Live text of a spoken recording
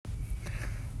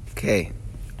Okay,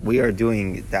 we are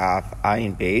doing Daf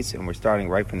Ayin Beis, and we're starting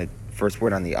right from the first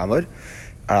word on the Amud.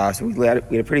 So we had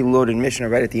a pretty loaded Mishnah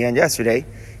right at the end yesterday.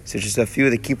 So just a few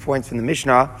of the key points from the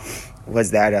Mishnah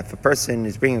was that if a person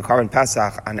is bringing a carbon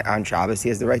Pesach on Shabbos, he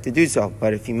has the right to do so.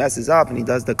 But if he messes up and he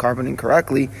does the carbon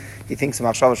incorrectly, he thinks of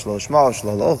Machshava Shelo Shma,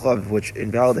 Shelo Lochav, which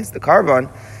invalidates the carbon.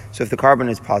 So if the carbon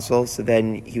is puzzle, so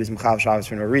then he was Mechav Shabbos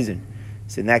for no reason.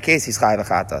 So in that case, he's Chayav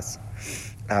Achatas.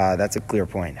 That's a clear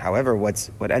point. However,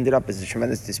 what ended up is a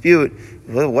tremendous dispute.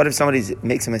 What if somebody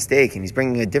makes a mistake and he's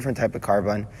bringing a different type of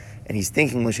carbon and he's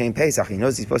thinking L'Shem Pesach? He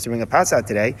knows he's supposed to bring a Pesach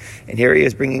today, and here he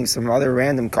is bringing some other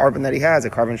random carbon that he has, a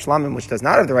carbon shlamim, which does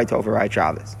not have the right to override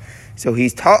Shabbos. So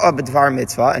he's ta'ah b'dvar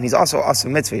mitzvah, and he's also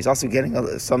mitzvah. He's also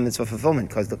getting some mitzvah fulfillment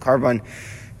because the carbon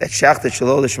that shechted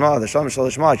shelo l'shma, the shlam shelo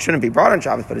l'shma, it shouldn't be brought on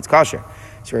Shabbos, but it's kosher.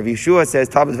 So Rabbi Yeshua says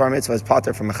ta'ah b'dvar mitzvah is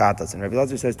pater from achatas, and Rabbi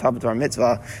Elazar says ta'ah b'dvar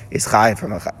mitzvah is chayav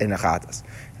from in achatas.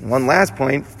 And one last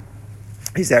point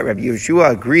is that Rabbi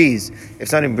Yeshua agrees if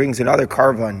somebody brings another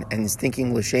carbon and is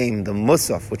thinking l'shem, the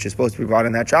musaf, which is supposed to be brought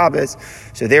on that Shabbos,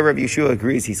 so there Rabbi Yeshua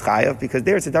agrees he's chayav, because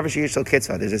there it's a davar sheyesh shel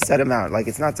kitzvah. There's a set amount. Like,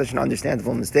 it's not such an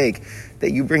understandable mistake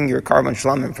that you bring your carbon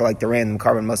shlamim for like the random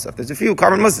carbon musaf. There's a few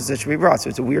carbon musafs that should be brought, so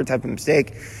it's a weird type of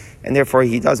mistake, and therefore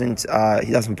he doesn't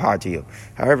potter you.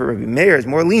 However, Rabbi Meir is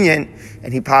more lenient,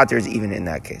 and he potters even in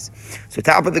that case. So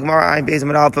top of the Gemara, and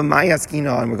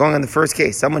we're going on the first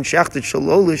case. Someone shechted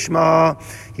shelo l'shma,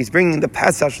 he's bringing the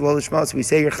Pesach shelo l'shma, so we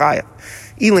say you're chayav.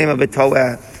 Ilema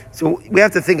b'toeh. So we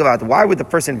have to think about, why would the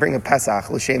person bring a Pesach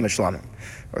l'shem shlamim,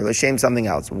 or l'shem something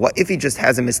else? What if he just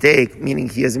has a mistake, meaning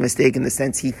he has a mistake in the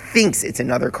sense he thinks it's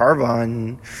another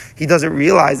carbon, he doesn't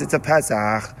realize it's a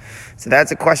Pesach? So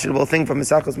that's a questionable thing from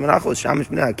Mesachos Menachos. Shamish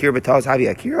B'nei Akira B'Taz Havi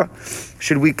Akira.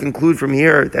 Should we conclude from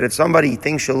here that if somebody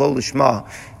thinks Shelo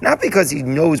L'Shma, not because he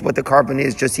knows what the carbon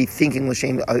is, just he thinking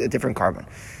L'Shem a different carbon,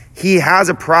 he has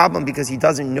a problem because he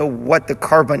doesn't know what the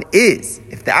carbon is?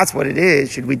 If that's what it is,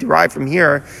 should we derive from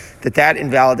here that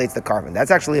invalidates the carbon?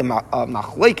 That's actually a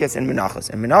machlekes in Menachos.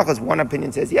 And Menachos, one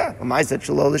opinion says, yeah, Amai said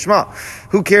Shelo L'Shma.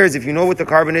 Who cares if you know what the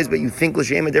carbon is, but you think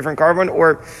L'Shem a different carbon,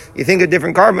 or you think a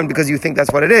different carbon because you think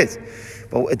that's what it is?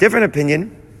 But a different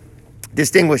opinion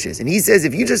distinguishes. And he says,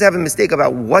 if you just have a mistake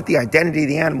about what the identity of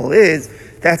the animal is,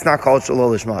 that's not called Shelo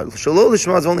L'Shma. Shelo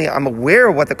L'Shma is only, I'm aware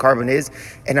of what the carbon is,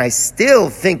 and I still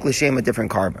think L'Shem a different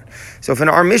carbon. So if in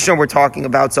our Mishnah we're talking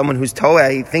about someone who's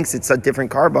Toeh, he thinks it's a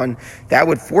different carbon, that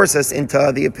would force us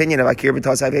into the opinion of Akir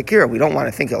B'Taz Havi Akira. We don't want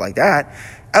to think it like that.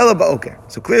 Ela ba'oker.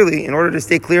 So clearly, in order to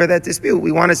stay clear of that dispute,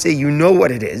 we want to say you know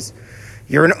what it is.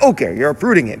 You're an oker, you're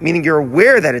uprooting it, meaning you're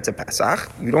aware that it's a Pesach.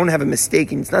 You don't have a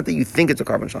mistake, and it's not that you think it's a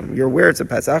carbon shlamim. You're aware it's a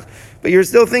Pesach, but you're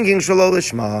still thinking Shelo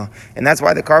L'Shma, and that's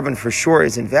why the carbon for sure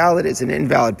is invalid. It's an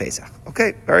invalid Pesach.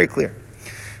 Okay, very clear.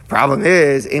 Problem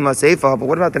is, Ema Seifa, but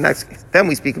what about the next case? Then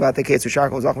we speak about the case of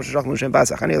Sharkos, L'Shem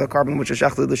Pesach, any other carbon which is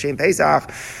Shechted L'Shem Pesach.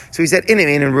 So he said,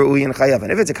 Inim and Ru'uy and Chayav.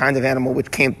 And if it's a kind of animal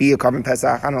which can't be a carbon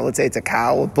Pesach, I don't know, let's say it's a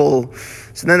cow, a bull,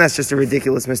 so then that's just a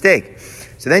ridiculous mistake.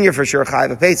 So then you're for sure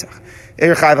Chayav Pesach.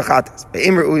 You're Chayav Achatas. But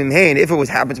Im Ru'uy Hein, if it was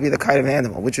happened to be the kind of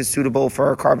animal which is suitable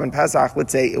for a carbon Pesach,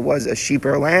 let's say it was a sheep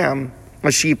or a lamb,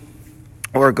 a sheep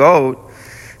or a goat,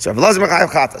 so Rabbi Elazar Chayav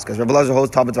Chatas, because Rabbi Elazar holds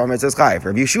Talmud Dvar Mitzvah Chayav.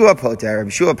 Rabbi Yeshua Poter, Rabbi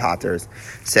Yeshua Paters.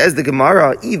 Says the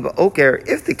Gemara, Eva Oker,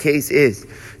 if the case is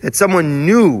that someone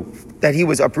knew that he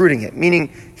was uprooting it,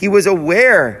 meaning he was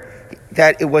aware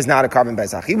that it was not a carbon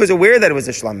Pesach. He was aware that it was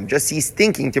a shlamim, just he's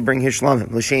thinking to bring his shlamim.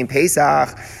 L'shem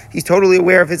Pesach, he's totally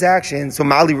aware of his actions. So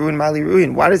Mali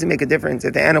Ruin. Why does it make a difference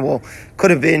if the animal could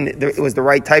have been, it was the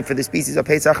right type for the species of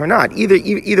Pesach or not?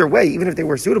 Either way, even if they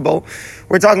were suitable,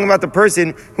 we're talking about the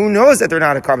person who knows that they're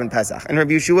not a carbon Pesach. And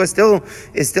Rabbi Yeshua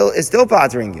is still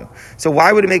bothering you. So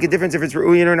why would it make a difference if it's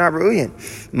Ru'uyin or not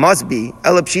Ru'uyin? Must be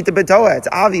Ela Pshita B'Toah. It's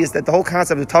obvious that the whole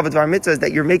concept of Tavad Dvar Mitzvah is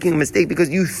that you're making a mistake because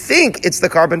you think it's the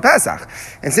carbon Pesach.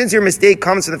 And since your mistake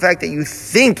comes from the fact that you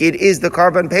think it is the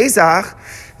carbon Pesach,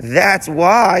 that's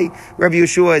why Rabbi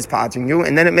Yeshua is pottering you,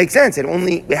 and then it makes sense. It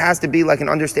has to be like an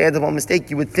understandable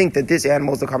mistake. You would think that this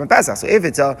animal is the carbon Pesach. So if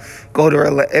it's a goat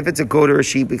or a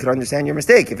sheep, we could understand your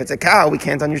mistake. If it's a cow, we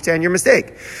can't understand your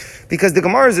mistake. Because the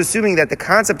Gemara is assuming that the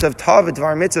concept of Tav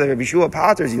Dvar Mitzvah that Rabbi Yeshua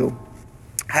potters you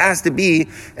has to be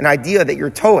an idea that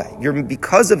you're toeh.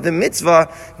 Because of the mitzvah,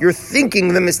 you're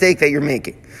thinking the mistake that you're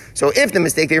making. So if the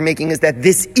mistake that you're making is that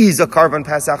this is a carbon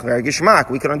Pesach, very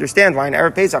gishmak, we could understand why in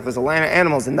Erev Pesach there's a line of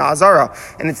animals in the Azara,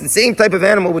 and it's the same type of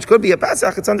animal which could be a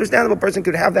Pesach. It's understandable. A person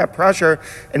could have that pressure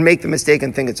and make the mistake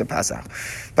and think it's a Pesach.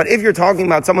 But if you're talking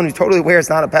about someone who's totally aware it's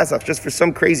not a Pesach, just for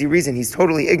some crazy reason, he's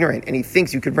totally ignorant, and he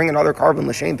thinks you could bring another carbon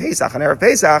L'Shem Pesach on Erev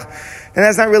Pesach, then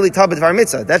that's not really Tabet Var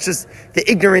Mitzvah. That's just the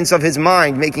ignorance of his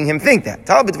mind, making him think that.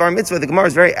 Tal b'dvar mitzvah, the Gemara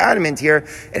is very adamant here.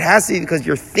 It has to be because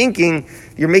you're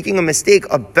making a mistake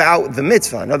about the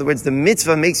mitzvah. In other words, the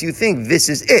mitzvah makes you think this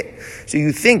is it. So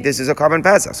you think this is a Karban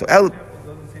Pesach. So It doesn't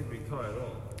seem to be Torah at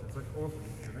all. It's like awful.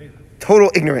 It's amazing.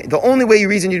 Total ignorant. The only way you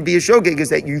reason you to be a shogeg is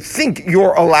that you think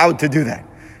you're allowed to do that.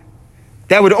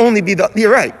 That would only be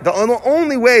you're right. The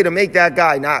only way to make that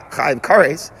guy not chayiv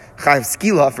kares, chayiv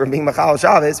skila for being machal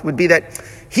Shabbos would be that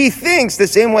he thinks the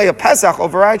same way a Pesach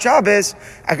override Shabbos,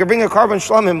 I could bring a Karban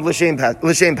shlamim l'shem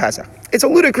Pesach. It's a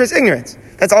ludicrous ignorance.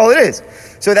 That's all it is.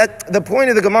 So that the point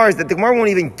of the Gemara is that the Gemara won't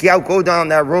even go down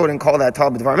that road and call that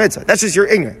Tal b'dvar mitzvah. That's just your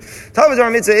ignorance. Tal b'dvar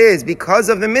mitzvah is because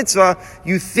of the mitzvah,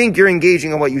 you think you're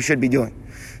engaging in what you should be doing.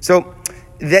 So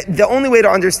the only way to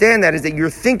understand that is that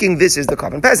you're thinking this is the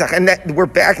Karban Pesach, and that we're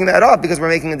backing that up because we're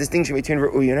making a distinction between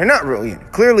Ru'uyin and not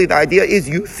Ru'uyin. Clearly, the idea is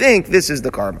you think this is the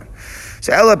Karban.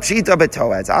 So Ela Pshita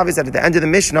B'Toa. It's obvious that at the end of the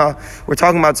Mishnah, we're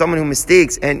talking about someone who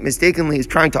mistakes and mistakenly is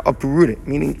trying to uproot it.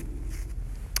 Meaning,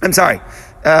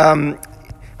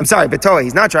 B'Toa,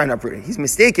 he's not trying to uproot it. He's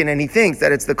mistaken and he thinks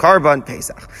that it's the Karban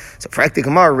Pesach. So, Frak the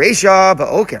Gemara, Reisha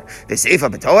Ba'oker. The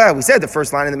Seifa B'Toa. We said the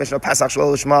first line in the Mishnah, Pesach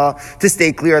Shlo Lishma, to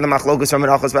stay clear of the Machlokos from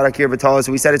Menachos Varakir B'Toa.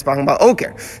 So we said it's talking about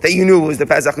Oker, that you knew it was the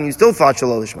Pesach and you still thought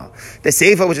Shlo Lishma. The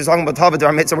Seifa, which is talking about Tov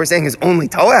B'Dvar Mitzvah, we're saying is only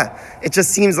Toa. It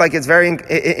just seems like it's very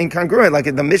incongruent. Like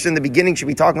the Mishnah in the beginning should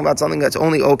be talking about something that's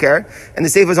only Oker, and the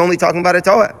Seifa is only talking about a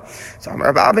Toa. So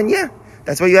Amar Rabban, yeah.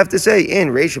 That's what you have to say in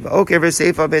Reisha Ba'oker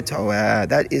v'Seifa B'Toa.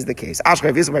 That is the case.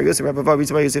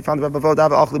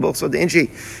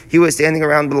 He was standing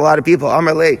around with a lot of people.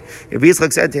 Amar Lei, Rabbi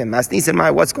Yitzchak said to him, Masnisin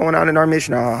Mai, what's going on in our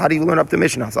Mishnah? How do you learn up the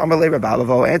Mishnah? So Amar Lei, Rabbi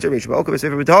Avavo, answer Reisha Ba'oker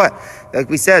v'Seifa B'Toa. Like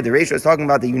we said, the Reisha is talking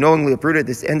about that you knowingly uprooted.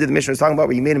 This end of the Mishnah is talking about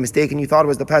where you made a mistake and you thought it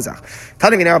was the Pesach.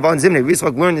 Tadami Rabban Zimne, Rabbi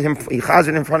Yitzchak learned him, he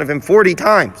chazed in front of him 40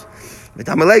 times.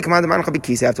 After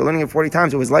learning it 40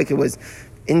 times, it was like it was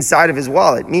inside of his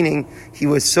wallet, meaning he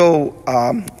was so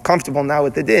comfortable now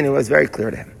with the din, it was very clear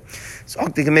to him. So,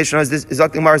 is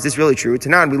this really true?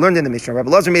 Tanan, we learned in the Mishnah, Rabbi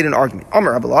Lazar made an argument.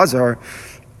 Amar Rabbi Lazar,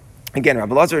 again,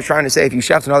 Rabbi Lazar is trying to say if you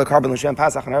shaft another Karban l'shem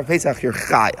Pesach and Pesach, you're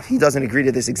chayav. He doesn't agree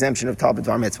to this exemption of Tal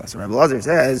b'dvar mitzvah. So Rabbi Lazar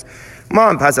says,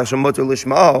 Ma Pesach shemoter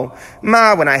lishmo,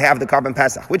 Ma, when I have the Karban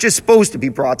Pesach, which is supposed to be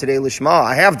brought today lishma,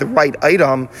 I have the right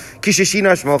item,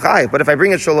 kishishina shmo chayav. But if I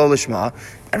bring it shalo lishma,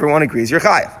 everyone agrees you're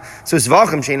chayav. So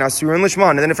zvachim shein asur and lishma.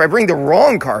 And then if I bring the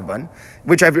wrong Karban,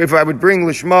 which if I would bring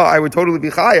lishma, I would totally be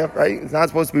chayav, right? It's not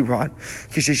supposed to be brought.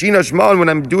 Kishishina shma, when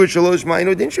I'm doing shalo lishma,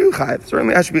 didn't you chayav?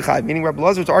 Certainly I should be chayav. Meaning Rabbi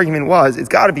Lazar's argument was, it's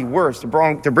got to be worse to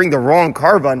bring the wrong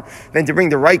Karban than to bring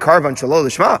the right Karban shalo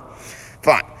lishma.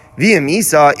 Fine. Via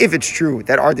Misa, if it's true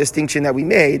that our distinction that we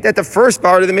made, that the first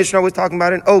part of the Mishnah was talking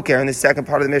about an Oker, and the second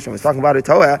part of the Mishnah was talking about a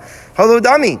Toa, hello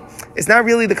Dami. It's not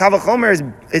really the Kal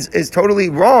Vachomer is totally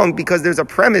wrong because there's a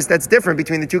premise that's different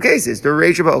between the two cases. The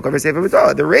Reisha Ba'oker v'Seifa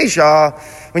B'Toa. The Reisha,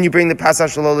 when you bring the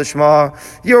Pesach Shelo Lishma,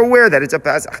 you're aware that it's a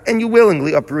Pesach, and you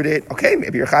willingly uproot it. Okay,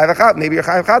 maybe you're Chayav Achat, maybe you're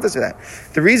Chayav Chatas for that.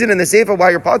 The reason in the Seifa why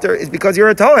you're Pater is because you're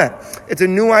a Toa. It's a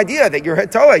new idea that you're a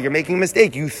Toa. You're making a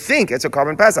mistake. You think it's a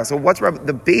Karban Pesach. So what's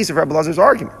the base of Rabbi Lazar's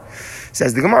argument?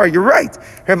 Says the Gemara, you're right.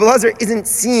 Rabbi Lazar isn't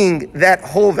seeing that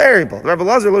whole variable. Rabbi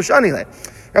Lazar lo shanile.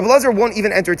 Rabbi Lazar won't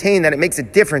even entertain that it makes a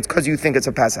difference because you think it's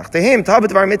a Pesach. To him, Tal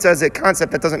b'dvar mitzvah is a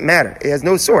concept that doesn't matter. It has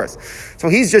no source. So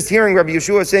he's just hearing Rabbi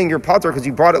Yeshua saying you're pater because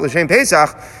you brought it l'shem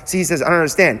Pesach. So he says, I don't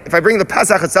understand. If I bring the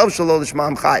Pesach itself, shelo l'shma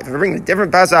I'm chayiv. If I bring a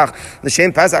different Pesach,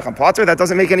 l'shem Pesach, I'm pater, that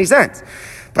doesn't make any sense.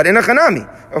 But in a Chanami,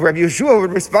 Rabbi Yeshua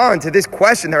would respond to this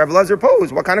question that Rabbi Lazar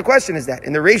posed. What kind of question is that?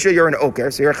 In the ratio, you're an Oker,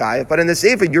 so you're chayiv. But in the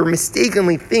Seifa, you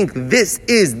mistakenly think this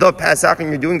is the Pesach and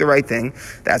you're doing the right thing.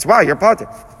 That's why you're pater.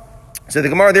 So the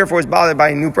Gemara therefore is bothered by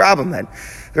a new problem then.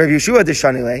 The Rabbi Yeshua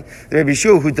Deshanile, the Rabbi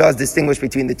Yeshua who does distinguish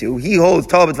between the two, he holds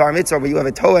Tal b'dvar mitzvah where you have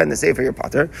a Toa and the Seifa you're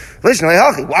pater. Why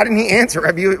didn't he answer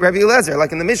Rabbi Eliezer?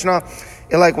 Like in the Mishnah,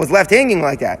 it was left hanging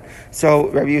like that. So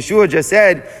Rabbi Yeshua just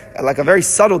said like a very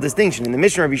subtle distinction. In the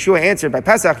Mishnah, Rabbi Yeshua answered by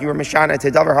Pesach you were mishana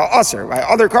to davar ha'aser. By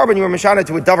other Karban you were mishana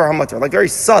to a davar ha'mutar. Like very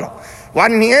subtle. Why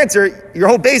didn't he answer? Your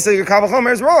whole base of your Kal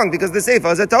Vachomer is wrong because the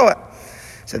Seifa is a Toa.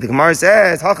 So the Gemara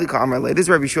says, this is what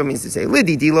Rabbi Yeshua means to say,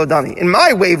 Lidi dilo dani. In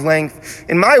my wavelength,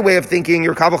 in my way of thinking,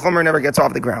 your Kal Vachomer never gets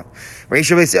off the ground. Because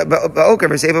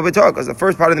the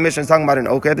first part of the Mishnah is talking about an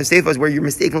Oker. The Seifa is where you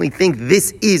mistakenly think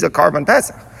this is a Karban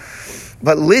Pesach.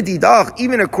 But lididach,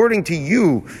 even according to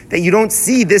you, that you don't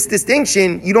see this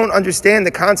distinction, you don't understand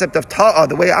the concept of ta'ah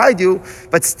the way I do,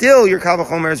 but still your kal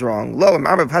v'chomer is wrong. Lo,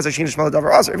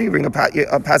 if you bring a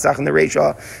Pesach in the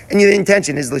Reisha, and your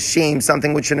intention is l'shem,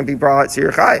 something which shouldn't be brought, so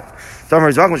you're chayiv.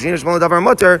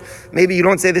 Maybe you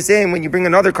don't say the same when you bring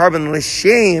another carbon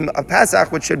l'shem of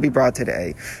Pesach, which should be brought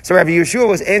today. So Rabbi Yeshua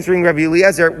was answering Rabbi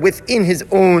Eliezer within his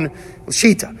own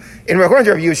shita. In according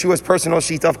to Rabbi Yeshua's personal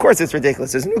shita, of course it's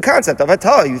ridiculous. There's a new concept of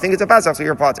atah. You think it's a Pesach, so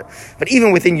you're a potter. But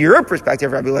even within your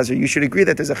perspective, Rabbi Eliezer, you should agree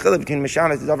that there's a chiluk between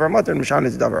Mishana to Davar Mutter and Mishana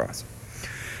to Davar As.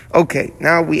 Okay,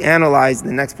 now we analyze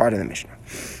the next part of the Mishnah.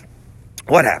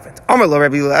 What happened?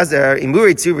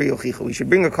 We should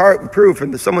bring a proof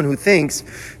from someone who thinks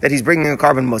that he's bringing a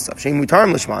carbon musaf.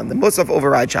 The musaf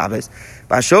overrides Shabbos.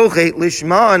 But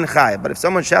if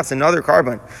someone shafts another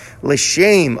carbon,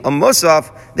 l'shem, a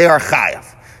musaf, they are chayav.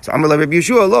 So Amar Rabbi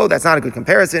Yeshua, lo, that's not a good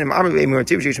comparison.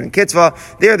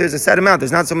 There's a set amount.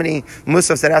 There's not so many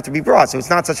musafs that have to be brought, so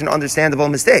it's not such an understandable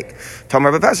mistake. How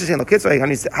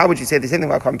would you say the same thing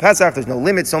about carbon Pesach? There's no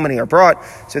limit, so many are brought,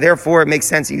 so therefore it makes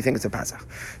sense that you think it's a Pesach.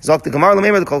 Let me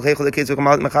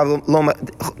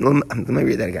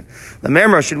read that again.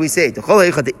 Should we say,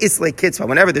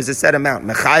 whenever there's a set amount,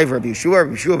 Rabbi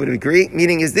Yeshua would agree,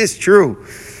 meaning, is this true?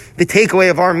 The takeaway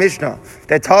of our Mishnah,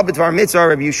 that Tal B'Dvar Mitzvah,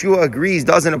 Rabbi Yeshua agrees,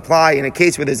 doesn't apply in a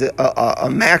case where there's a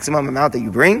maximum amount that you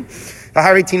bring.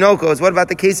 V'hari Tinokos, what about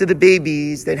the case of the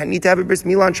babies that need to have a bris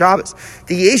milah on Shabbos?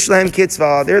 The Yesh Lahem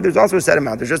Kitzvah, there's also a set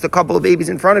amount. There's just a couple of babies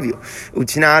in front of you.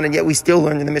 Utinan, and yet we still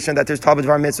learned in the Mishnah that there's Tal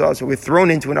B'Dvar Mitzvah, so we're thrown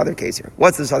into another case here.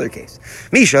 What's this other case?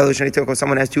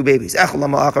 Someone has two babies.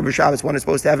 One is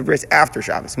supposed to have a bris after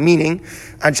Shabbos, meaning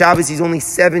on Shabbos he's only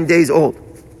 7 days old.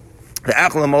 The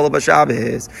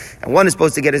and one is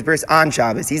supposed to get his bris on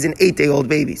Shabbos. He's an 8-day-old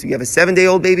baby. So you have a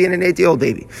 7-day-old baby and an 8-day-old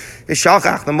baby. The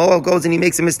Moel goes and he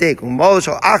makes a mistake. And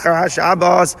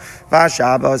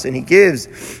he gives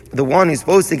the one who's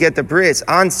supposed to get the bris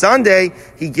on Sunday,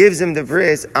 he gives him the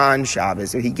bris on Shabbos.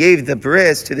 So he gave the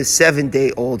bris to the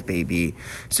 7-day-old baby.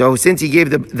 So since he gave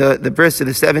the bris to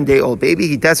the 7-day-old baby,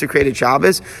 he desecrated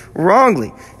Shabbos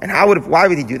wrongly. And why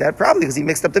would he do that? Probably because he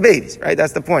mixed up the babies, right?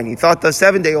 That's the point. He thought the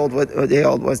 7-day-old was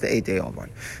the 8-day-old one.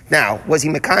 Now, was he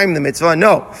mekayim the mitzvah?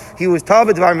 No. He was tal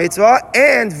b'dvar mitzvah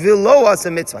and v'lo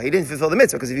asa mitzvah. He didn't fulfill the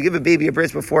mitzvah, because if you give a baby a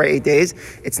bris before 8 days,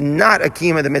 it's not a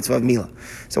kiyum of the mitzvah of milah.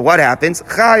 So what happens?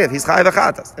 Chayav. He's chayav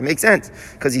achatas. That makes sense.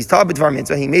 Because he's tal b'dvar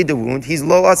mitzvah, he made the wound, he's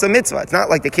lo asa mitzvah. It's not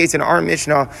like the case in our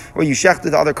Mishnah where you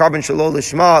shechted the other carbon shelo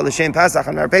l'shma, l'shem pasach,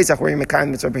 and mar pesach, where you're mekayim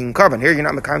the mitzvah bringing carbon. Here you're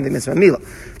not mekayim the mitzvah of milah.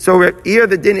 So here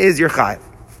the din is your chayav.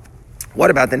 What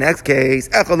about the next case?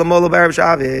 You have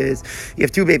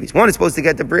two babies. One is supposed to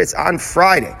get the bris on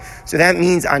Friday. So that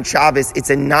means on Shabbos, it's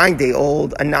a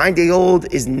 9-day-old. A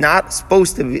 9-day-old is not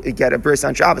supposed to get a bris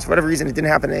on Shabbos. For whatever reason, it didn't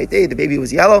happen on 8th day. The baby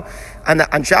was yellow. And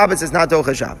on Shabbos, it's not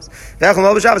Docha Shabbos.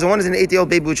 And one is an 8-day-old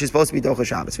baby, which is supposed to be Docha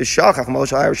Shabbos.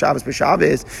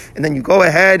 And then you go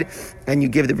ahead and you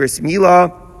give the bris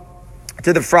milah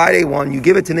to the Friday one, you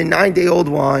give it to the 9-day-old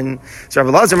one. So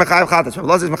Rabbi Elazar Mechayev Chatas. Rabbi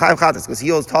Elazar is Mechayev Chatas because he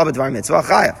holds Tal B'Dvar Mitzvah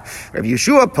Chayav. Rabbi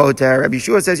Yeshua Poter. Rabbi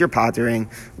Yeshua says you're pottering.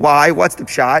 Why? What's the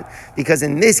pshat? Because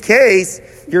in this case,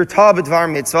 you're Tal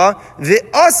B'Dvar Mitzvah, the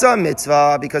Asa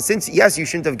Mitzvah, because since, yes, you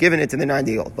shouldn't have given it to the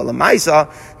 9-day-old. But Lamaisa,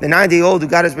 the 9-day-old who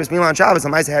got his bris milah on Shabbos,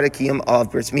 Lamaisa had a kiyum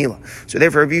of bris milah. So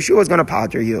therefore, Rabbi Yeshua is going to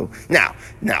potter you. Now,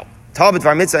 Tal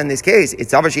B'Dvar Mitzvah in this case,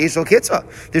 it's Davar Sheyesh Lo Kitzvah.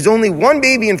 There's only one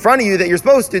baby in front of you that you're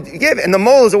supposed to give, and the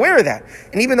mole is aware of that.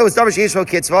 And even though it's Davar Sheyesh Lo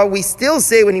Kitzvah, we still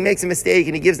say when he makes a mistake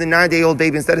and he gives the 9-day-old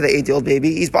baby instead of the 8-day-old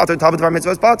baby, he's pater. Tal B'Dvar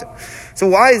Mitzvah is pater. So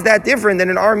why is that different than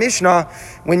in our Mishnah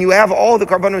when you have all the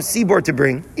karbanos seaboard to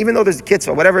bring, even though there's a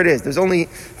kitzvah, whatever it is, there's only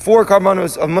 4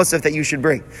 karbanos of musaf that you should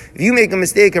bring. If you make a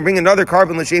mistake and bring another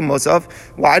carbon l'shem musaf,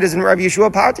 why doesn't Rabbi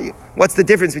Yeshua pater you? What's the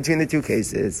difference between the two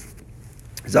cases?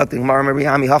 Kigon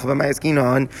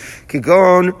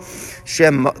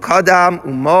Shem Kadam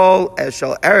Umol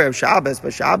Eshel Erev Shabbos.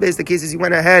 But Shabbos, the case is you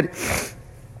went ahead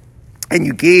and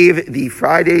you gave the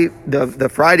Friday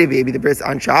baby the bris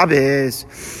on Shabbos.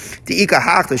 The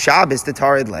Ikahach the Shabbos the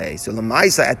Tarid Lay. So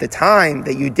Lamaisa, at the time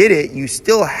that you did it, you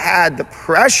still had the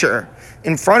pressure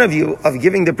in front of you of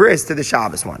giving the bris to the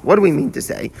Shabbos one. What do we mean to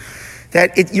say?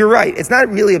 That you're right, it's not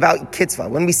really about kitzvah.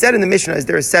 When we said in the Mishnah, is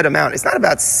there a set amount? It's not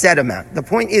about set amount. The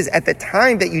point is, at the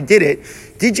time that you did it,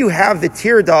 did you have the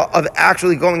tirda of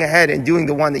actually going ahead and doing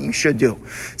the one that you should do?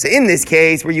 So in this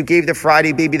case, where you gave the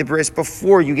Friday baby the bris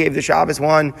before you gave the Shabbos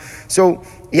one, so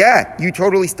yeah, you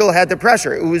totally still had the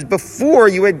pressure. It was before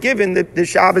you had given the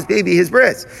Shabbos baby his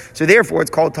bris. So therefore, it's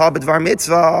called Tal B'Dvar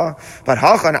Mitzvah. But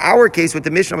Halcha, in our case with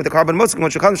the Mishnah, with the Karban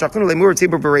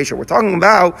Musaf, we're talking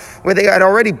about where they had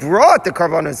already brought the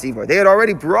Karban Musaf. They had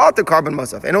already brought the Karban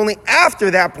Musaf. And only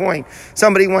after that point,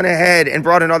 somebody went ahead and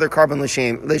brought another Karban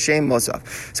L'Shem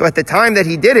Musaf. So at the time that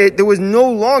he did it, there was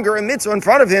no longer a mitzvah in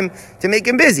front of him to make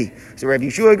him busy. So Rabbi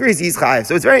Yeshua agrees, he's chayav.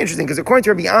 So it's very interesting, because according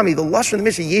to Rabbi Ami, the lush of the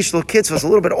Mishnah, Yesh Lo Kitz, was a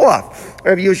little bit off.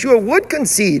 Rabbi Yeshua would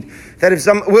concede that if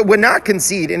would not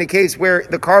concede in a case where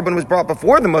the carbon was brought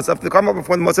before the musaf,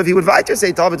 he would weiter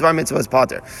say Tal B'Dvar Mitzvah is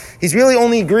pater. He's really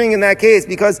only agreeing in that case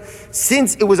because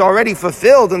since it was already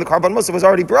fulfilled and the carbon musaf was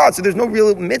already brought, so there's no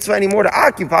real mitzvah anymore to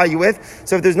occupy you with.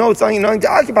 So if there's nothing to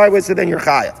occupy with, so then you're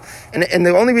chayav. And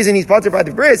the only reason he's pater by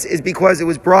the bris is because it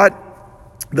was brought.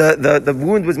 The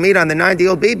wound was made on the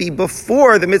 9-day-old baby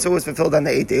before the mitzvah was fulfilled on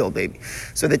the 8-day-old baby.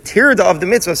 So the tirda of the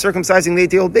mitzvah, circumcising the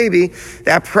 8-day-old baby,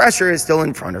 that pressure is still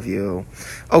in front of you.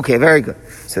 Okay, very good.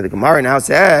 So the Gemara now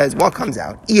says, what comes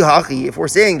out? If we're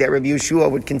saying that Rabbi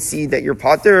Yeshua would concede that you're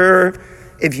pater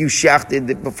if you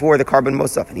shechted before the carbon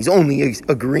musaf, and he's only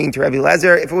agreeing to Rabbi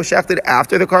Lezer if it was shechted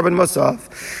after the carbon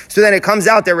musaf. So then it comes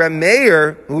out that Reb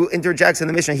Meir, who interjects in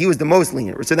the Mishnah, he was the most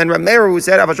lenient. So then Reb Meir, who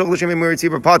said, even if you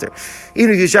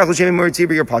shech l'shem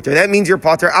imur you're pater. That means you're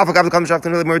pater,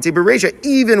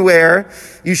 even where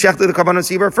you shechted the carbon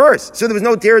musaf first. So there was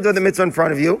no tirda of the mitzvah in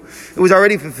front of you. It was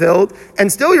already fulfilled,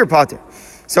 and still you're pater.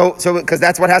 So because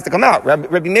that's what has to come out.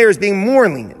 Rabbi Meir is being more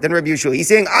lenient than Rabbi Yeshua. He's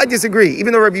saying, I disagree.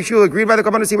 Even though Rabbi Yeshua agreed by the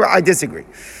Karban Musaf, I disagree.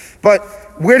 But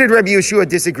where did Rabbi Yeshua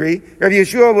disagree?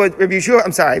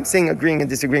 I'm sorry, I'm saying agreeing and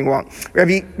disagreeing wrong.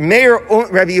 Rabbi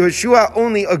Yeshua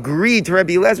only agreed to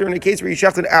Rabbi Lezer in a case where he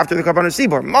shechted after the Karban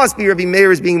Musaf. Must be Rabbi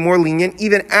Meir is being more lenient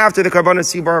even after the Karban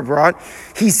Musaf are brought.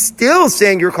 He's still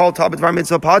saying you're called Tal B'Dvar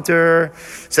Mitzvah pater.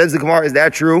 Says the Gemara, is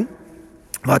that true?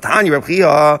 Vatani, Reb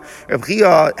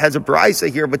Chia has a brisa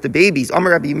here with the babies.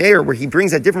 Amar Rabbi Meir, where he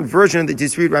brings a different version of the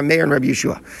dispute Rabbi Meir and Rabbi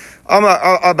Yeshua.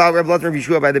 About Rabbi Lezer and Rabbi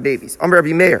Yeshua by the babies. Amar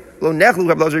Rabbi Meir, Lo nechlu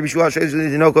Rabbi Lezer Rabbi Yeshua,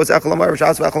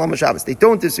 they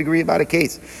don't disagree about a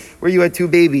case where you had two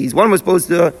babies. One was supposed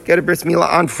to get a bris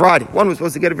milah on Friday. One was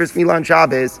supposed to get a bris milah on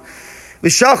Shabbos.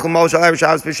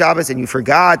 And you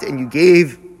forgot and you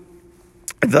gave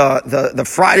the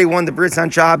Friday one, the bris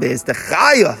on Shabbos, the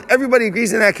chayav. Everybody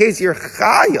agrees in that case, you're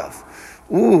chayav.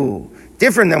 Ooh,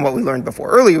 different than what we learned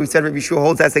before. Earlier we said Rabbi Yeshua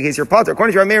holds that's the case, you're pater.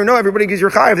 According to our mayor, no, everybody agrees you're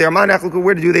chayav.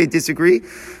 Where do they disagree?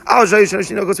 I'll show you, so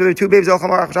there are two babies, one's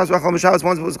supposed to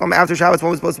come after Shabbos, one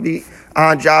was supposed to be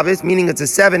on Shabbos, meaning it's a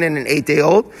 7 and an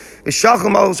 8-day-old. You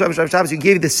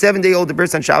gave the 7-day-old the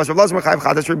bris on Shabbos. Rabbi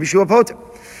Yeshua pater.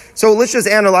 So let's just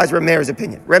analyze Reb Meir's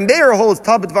opinion. Reb Meir holds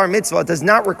Tal B'Dvar Mitzvah does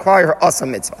not require us a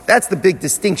mitzvah. That's the big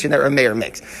distinction that Reb Meir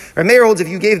makes. Reb Meir holds if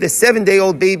you gave the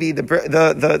 7-day-old baby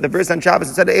the bris on Shabbos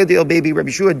instead of 8-day-old baby, Rabbi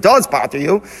Yeshua does pater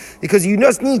you because you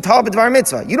just need Tal B'Dvar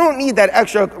Mitzvah. You don't need that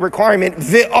extra requirement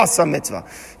v'asa mitzvah.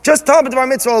 Just Tal B'Dvar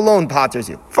Mitzvah alone paters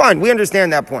you. Fine, we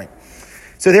understand that point.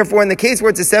 So therefore, in the case where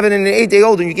it's a 7 and an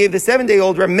 8-day-old, and you gave the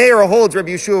 7-day-old, Reb Meir holds Rabbi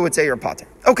Yeshua would say you're pater.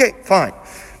 Okay, fine.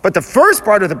 But the first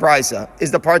part of the brisa is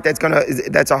the part that's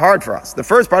hard for us. The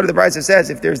first part of the brisa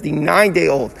says if there's the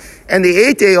 9-day-old and the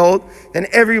 8-day-old, then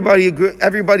everybody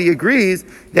agrees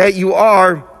that you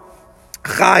are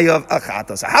chayav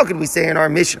achata. So how can we say in our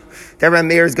Mishnah that Reb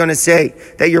Meir is going to say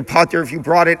that you're pater if you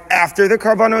brought it after the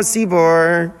karbanos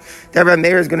sibor? That Reb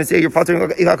Meir is going to say you're pater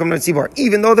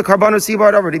even though the karbanos sibor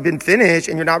had already been finished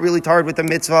and you're not really tired with the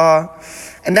mitzvah.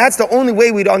 And that's the only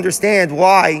way we'd understand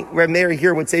why Reb Meir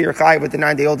here would say you're chayav with the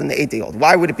 9-day-old and the 8-day-old.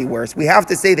 Why would it be worse? We have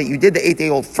to say that you did the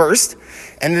 8-day-old first,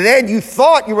 and then you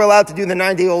thought you were allowed to do the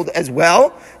 9-day-old as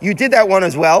well. You did that one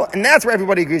as well, and that's where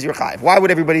everybody agrees you're chayav. Why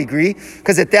would everybody agree?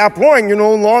 Because at that point, you're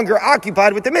no longer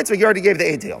occupied with the mitzvah. You already gave the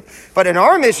 8-day-old. But in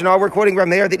our Mishnah, we're quoting Reb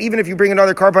Meir that even if you bring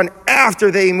another carbon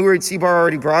after the Emurid Sibar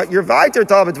already brought, you're vayter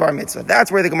Tal B'Dvar Mitzvah.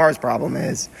 That's where the Gemara's problem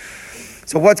is.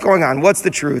 So what's going on? What's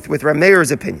the truth with Reb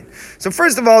Meir's opinion? So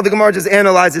first of all, the Gemara just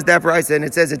analyzes that brisa and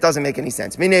it says it doesn't make any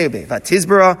sense. Could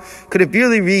it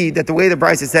really read that the way the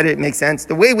brisa said it makes sense?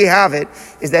 The way we have it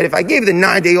is that if I gave the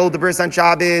 9-day-old the bris on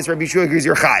Shabbos, Rabbi Yeshua agrees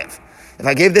you're chayav. If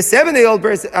I gave the 7-day-old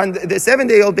bris on the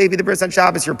 7-day-old baby the bris on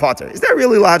Shabbos, you're potter. Is that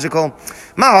really logical?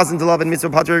 If the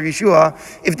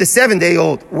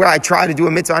 7-day-old, where I try to do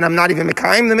a mitzvah and I'm not even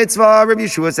mekayim the mitzvah, Rabbi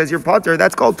Yeshua says you're potter.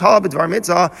 That's called tal b'dvar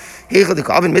mitzvah.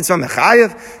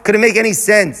 Could it make any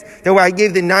sense that where I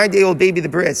gave the 9-day-old baby the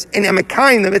bris and I'm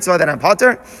mekayim the mitzvah that I'm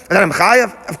potter, that I'm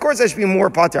chayav? Of course I should be more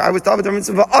potter. I was tal b'dvar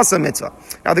mitzvah asa mitzvah.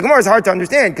 Now the Gemara is hard to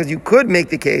understand because you could make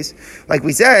the case, like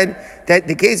we said, that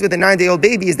the case with the 9-day-old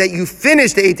baby is that you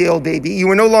finished the 8-day-old baby, you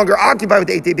were no longer occupied with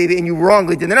the 8-day baby, and you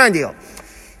wrongly did the 9-day-old.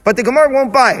 But the Gemara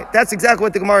won't buy it. That's exactly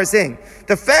what the Gemara is saying.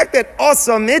 The fact that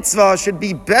asa mitzvah should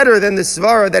be better than the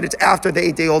svara that it's after the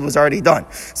 8-day-old was already done.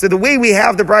 So the way we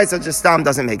have the brisa just stam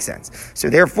doesn't make sense. So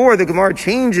therefore, the Gemara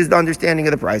changes the understanding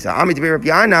of the brisa.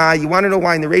 You want to know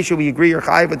why in the ratio we agree you're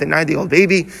chayiv with the 9-day-old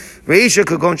baby? Ratio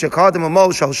kagon shekadim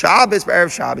amol shal Shabbos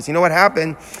b'erev Shabbos. You know what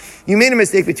happened? You made a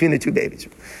mistake between the two babies.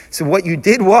 So what you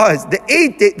did was,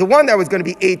 the one that was going to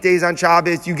be 8 days on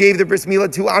Shabbos, you gave the bris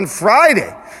milah to on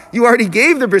Friday. You already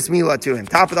gave the bris milah to him,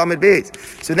 top of the Amid Beis.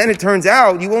 So then it turns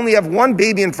out you only have one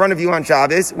baby in front of you on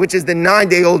Shabbos, which is the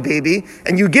 9-day-old baby,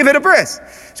 and you give it a bris.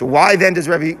 So why then does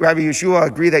Rabbi Yeshua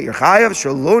agree that you're chayav?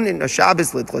 Shalon in a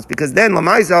Shabbos litchos, because then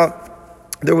Lamaisa,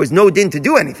 there was no din to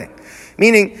do anything.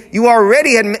 Meaning, you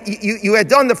already you had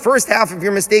done the first half of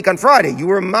your mistake on Friday. You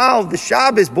were maled the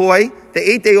Shabbos boy, the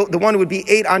 8-day, the one who would be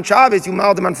 8 on Shabbos, you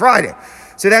maled him on Friday.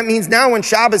 So that means now when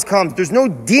Shabbos comes, there's no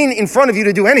din in front of you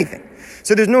to do anything.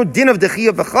 So there's no din of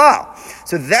dechiyah b'chlal.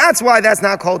 So that's why that's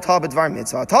not called tal b'dvar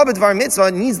mitzvah. Tal b'dvar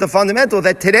mitzvah needs the fundamental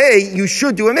that today you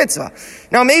should do a mitzvah.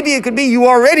 Now maybe it could be you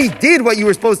already did what you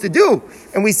were supposed to do.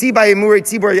 And we see by a Murei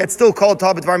Tzibor that's still called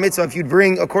tal b'dvar mitzvah if you'd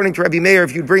bring, according to Rabbi Meir,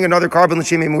 if you'd bring another carbon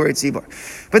l'shem Murei Tzibor.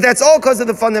 But that's all because of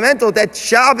the fundamental that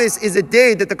Shabbos is a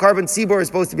day that the carbon tzibor is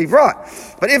supposed to be brought.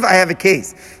 But if I have a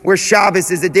case where Shabbos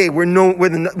is a day where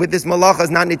with this malacha is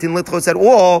not nitin litchos at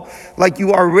all, like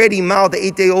you already maled the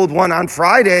 8-day-old one on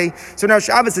Friday, so now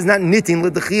Shabbos is not nitin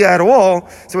l'dechiyah at all.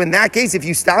 So in that case, if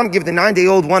you stam give the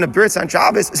 9-day-old one a bris on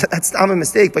Shabbos, that's stam a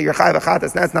mistake, but you're chayav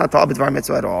achatas, that's not tal b'dvar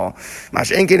mitzvah at all.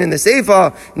 Mashenkin in the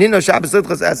Seifa, nino Shabbos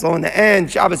litchos eslo, in the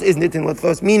end, Shabbos is nitin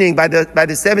litchos, meaning by the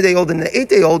 7-day-old and the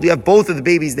 8-day-old, you have both of the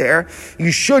babies there.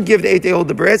 You should give the 8-day-old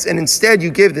the bris, and instead you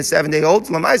give the 7-day-old.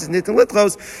 Lamaisa is nitin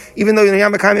litchos, even though you're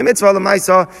yamakayim mitzvah,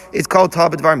 Lamaisa is called tal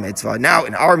b'dvar mitzvah. Now,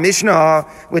 in our Mishnah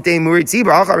with a Murei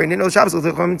Tzibor,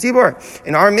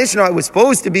 in our Mishnah, it was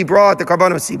supposed to be brought the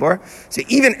karbanos tzibor. So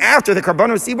even after the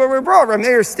karbanos tzibor were brought, Rav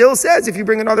Meir still says if you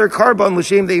bring another karban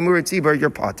l'shem the Murei Tzibor, you're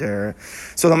pater.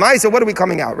 So Lamaisa, what are we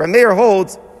coming out? Rav Meir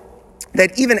holds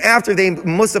that even after the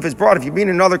musaf is brought, if you bring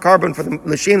another carbon for the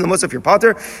l'shem the musaf, you're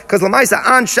potter, because l'maisa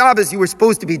on Shabbos you were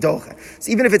supposed to be doche.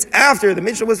 So even if it's after the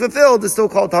mitzvah was fulfilled, it's still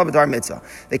called tal b'dvar mitzvah.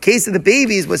 The case of the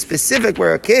babies was specific,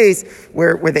 where a case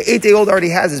where the 8-day-old already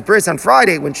has his bris on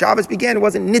Friday. When Shabbos began, it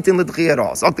wasn't nitin l'dechiyah at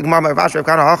all. So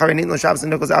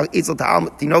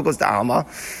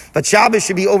but Shabbos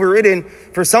should be overridden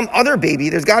for some other baby.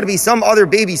 There's got to be some other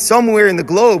baby somewhere in the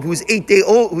globe who's 8 days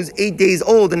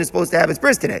old and is supposed to have his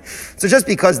bris today. So just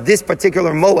because this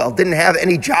particular Moel didn't have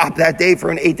any job that day for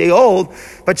an 8-day-old,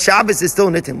 but Shabbos is still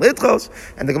nitin litchos,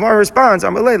 and the Gemara responds,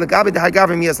 but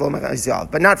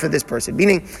not for this person.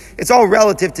 Meaning, it's all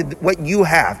relative to what you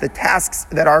have, the tasks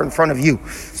that are in front of you.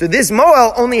 So this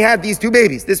Moel only had these 2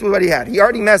 babies. This was what he had. He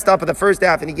already messed up at the first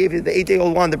half, and he gave the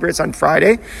 8-day-old one the bris on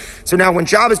Friday. So now when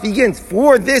Shabbos begins,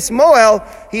 for this Moel,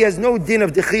 he has no din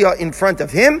of dechiyah in front of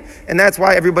him, and that's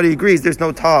why everybody agrees there's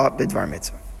no tal b'dvar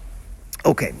mitzvah.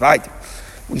 Okay, right.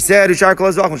 We said if they're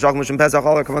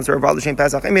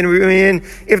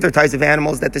types of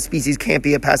animals that the species can't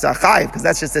be a Pesach chayiv, because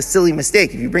that's just a silly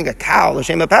mistake. If you bring a cow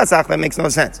l'shem a Pesach, that makes no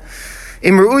sense.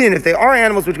 In Meruyan, if they are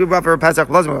animals which we brought for a Pesach,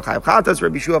 Rabbi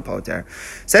Yeshua poter.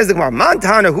 Says the Gemara,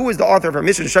 Mantana, who is the author of our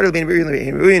Mishnah,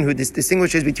 who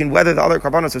distinguishes between whether the other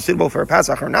karbanos are suitable for a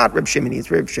Pesach or not? Reb Shimon,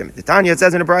 it's Reb Shimon. The Tanya, it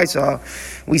says in the Brisa,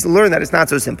 we learn that it's not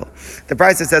so simple. The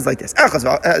Brisa says like this: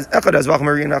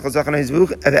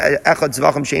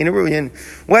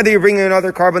 whether you're bringing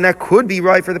another carbon that could be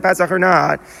right for the Pesach or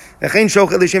not, or someone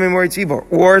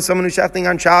who's shechting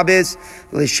on Shabbos,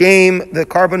 l'shem the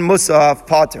carbon musaf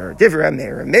poter. Different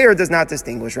Meir. Meir does not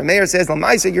distinguish. Meir says,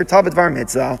 "L'maisa, you're tal b'dvar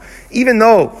mitzvah." Even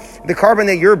though the carbon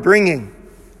that you're bringing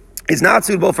is not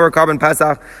suitable for a carbon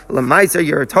Pesach, l'maisa,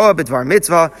 you're a tal b'dvar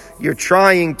mitzvah. You're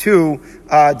trying to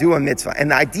do a mitzvah.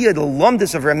 And the idea, the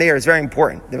lumdus of Meir is very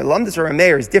important. The lumdus of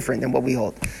Meir is different than what we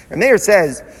hold. Meir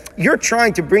says, you're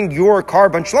trying to bring your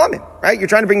carbon shlamim, right? You're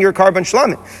trying to bring your carbon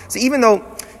shlamim. So even though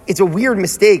it's a weird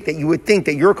mistake that you would think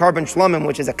that your carbon shlamim,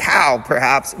 which is a cow,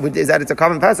 perhaps, is that it's a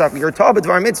carbon Pesach. You're tal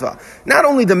b'dvar mitzvah. Not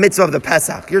only the mitzvah of the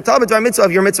Pesach, you're tal b'dvar mitzvah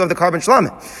of your mitzvah of the carbon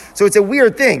shlamim. So it's a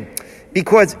weird thing,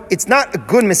 because it's not a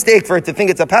good mistake for it to think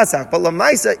it's a Pesach, but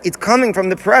Lamaisa, it's coming from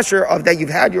the pressure of that you've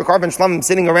had your carbon shlamim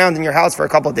sitting around in your house for a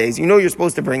couple of days. You know you're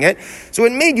supposed to bring it, so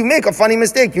it made you make a funny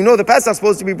mistake. You know the Pesach's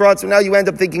supposed to be brought, so now you end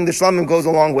up thinking the shlamim goes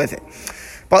along with it.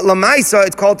 But Lamaisa,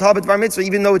 it's called Tal B'dvar Mitzvah,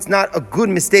 even though it's not a good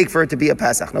mistake for it to be a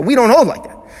Pesach. Now, we don't hold like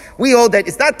that. We hold that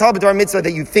it's not Tal B'dvar Mitzvah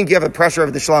that you think you have a pressure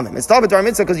of the Shlamim. It's Tal B'dvar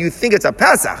Mitzvah because you think it's a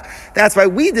Pesach. That's why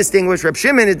we distinguish, Reb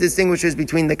Shimon, it distinguishes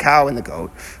between the cow and the goat.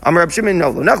 Reb Shimon,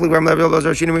 no. No,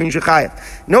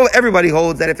 everybody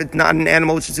holds that if it's not an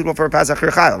animal which is suitable for a Pesach,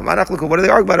 you're Chayil. What do they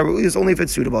argue about? It's only if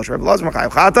it's suitable. Reb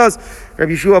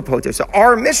Yeshua Poter. So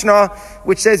our Mishnah,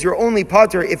 which says you're only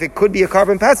Poter if it could be a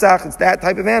carbon Pesach, it's that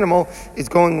type of animal, is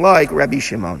going like Rabbi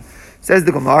Shimon. Says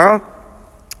the Gemara,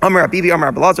 Amar Abibi,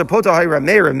 Amar Belazar, Potahai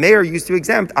Rameir. Rameir used to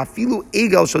exempt Afilu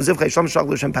Egel Shozivchei Shlam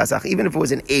Shaglushim Pesach, even if it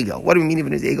was an egel. What do we mean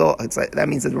even if it's egel? It's like, that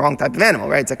means it's the wrong type of animal,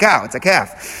 right? It's a cow, it's a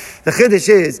calf. The Chiddush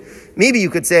is, maybe you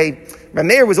could say,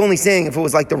 Rameir was only saying if it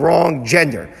was like the wrong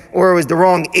gender, or it was the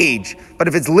wrong age. But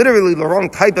if it's literally the wrong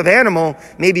type of animal,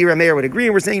 maybe Rameir would agree.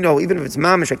 And we're saying, no, even if it's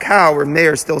mamish, a cow,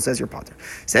 Rameir still says you're potter.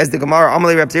 Says the Gemara,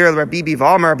 Amalei Reb Zera, Reb Bibi,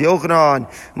 V'amar, Reb Yochanan,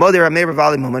 Moder Rameir,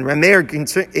 V'ali Mum. And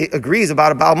Rameir agrees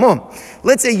about a Baal Mum.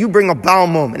 Let's say you bring a Baal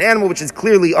Mum, an animal which is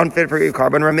clearly unfit for your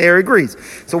carbon, Rameir agrees.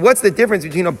 So what's the difference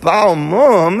between a Baal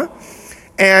Mum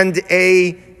and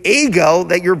a egel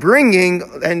that you're bringing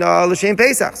and l'shem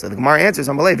Pesach? So the Gemara answers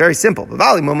on Malay, very simple.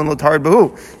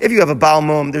 If you have a Baal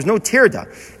Mum, there's no tirda.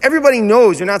 Everybody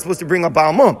knows you're not supposed to bring a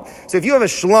Baal Mum. So if you have a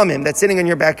shlamim that's sitting in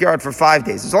your backyard for 5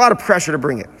 days, there's a lot of pressure to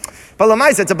bring it. But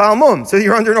Lamaisa, it's a Baal Mum, so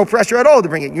you're under no pressure at all to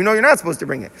bring it. You know you're not supposed to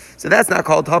bring it. So that's not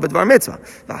called Tal B'dvar Mitzvah.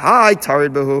 The high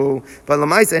Tarid Behu. But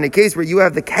Lamaisa, in a case where you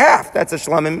have the calf, that's a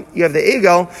shlamim, you have the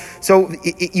egel, so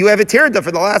you have a tirda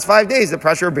for the last 5 days, the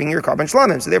pressure of bringing your carbon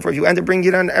shlamim. So therefore, if you end up bringing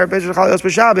it on Erev Pesach Chalios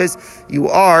B'Shabbos, you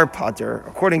are pater,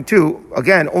 according to,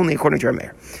 again, only according to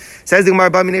Rameir. Says the Gemara,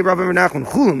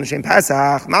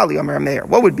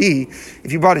 what would be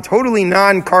if you brought a totally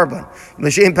non-carbon,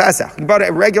 l'shem Pesach, you brought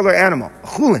a regular animal,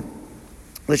 chulin,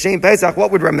 l'shem Pesach, what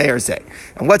would Rameir say?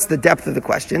 And what's the depth of the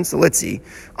question? So let's see.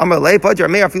 He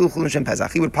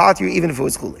would pot you even if it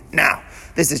was chulin. Now,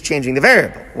 this is changing the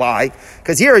variable. Why?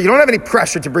 Because here you don't have any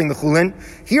pressure to bring the chulin.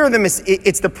 Here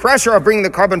it's the pressure of bringing the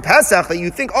carbon Pesach that you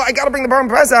think, I got to bring the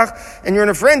carbon Pesach, and you're in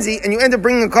a frenzy, and you end up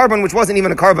bringing a carbon which wasn't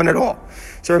even a carbon at all.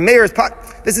 So Rameir's pot.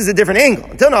 This is a different angle.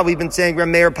 Until now, we've been saying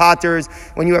Rameir potters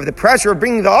when you have the pressure of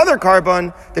bringing the other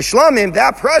carbon, the shlamim.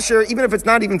 That pressure, even if it's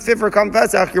not even fit for a carbon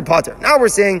Pesach, you're potter. Now we're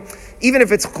saying even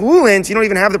if it's chulin, you don't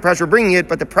even have the pressure of bringing it,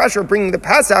 but the pressure of bringing the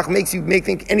Pesach makes you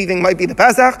think anything might be the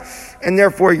Pesach, and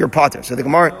therefore you're potter. So the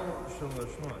Gemara,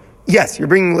 yes, you're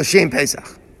bringing l'shem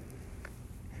Pesach.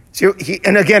 So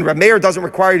and again, Rameir doesn't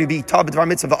require you to be tal b'dvar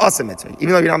mitzvah v'asa mitzvah, even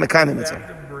though you're not mekayim mitzvah. The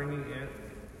act of bringing it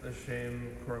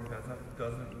l'shem korban Pesach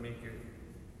doesn't make it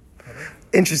potter?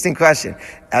 Interesting question.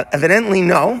 Evidently,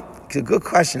 no. It's a good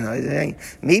question.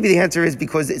 Maybe the answer is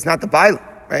because it's not the Bailam,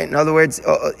 right? In other words,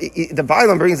 the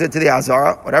Bailam brings it to the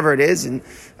Azara, whatever it is, and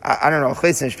I don't know,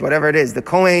 chesnish, whatever it is. The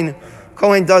Kohen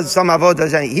does some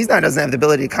avodah. He doesn't have the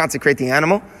ability to consecrate the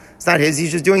animal. It's not his. He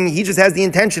just has the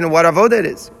intention of what avodah it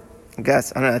is. I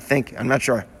guess. I don't know. I'm not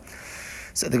sure.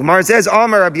 So the Gemara says,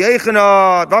 Amar Rabbi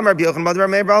Yochanan,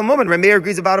 Rameir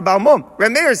agrees about a Baal Mum.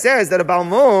 Rameir says that a Baal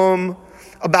Mum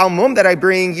that I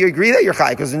bring, you agree that you're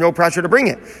chai because there's no pressure to bring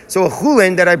it. So a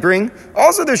chulin that I bring,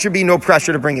 also there should be no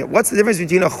pressure to bring it. What's the difference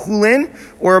between a chulin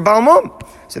or a Baal Mum?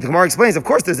 So the Gemara explains, of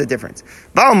course there's a difference.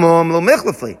 Baal Mum lo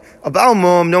michlefli. A Baal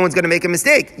Mum, no one's going to make a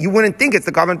mistake. You wouldn't think it's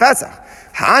the carbon Pesach.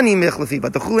 Hani michlefli,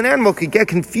 but the chulin animal could get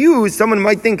confused. Someone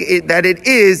might think that it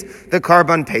is the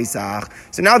carbon Pesach.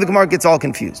 So now the Gemara gets all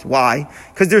confused. Why?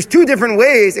 Because there's two different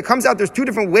ways. It comes out there's two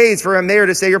different ways for a mayor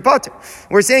to say you're pater.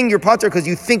 We're saying you're pater because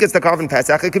you think it's the carbon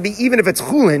Pesach. It could be even if it's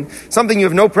chulin, something you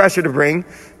have no pressure to bring,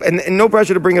 and no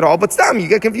pressure to bring at all. But stam, you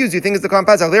get confused. You think it's the carbon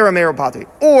Pesach. There, Rameir will pater.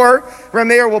 Or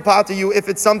Rameir will pater you if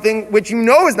it's something which you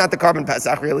know is not the carbon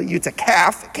Pesach. Really, it's a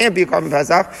calf. It can't be a carbon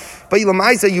Pesach. But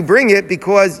you bring it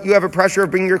because you have a pressure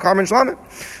of bringing your carbon shlamim.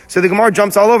 So the Gemara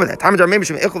jumps all over that.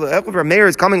 Rameir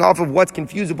is coming off of what's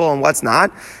confusable and what's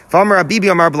not.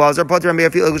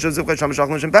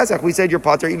 We said you're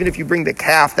pater even if you bring the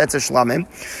calf, that's a shlamim.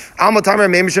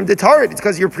 It's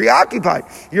because you're preoccupied.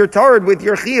 You're tired with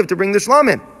your chiyuv to bring the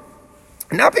shlamim.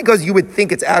 Not because you would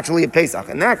think it's actually a Pesach.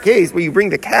 In that case, where you bring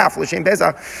the calf, L'Shem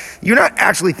Pesach, you're not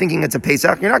actually thinking it's a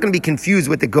Pesach. You're not going to be confused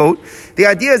with the goat. The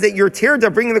idea is that you're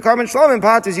tirda bringing the carbon shlamim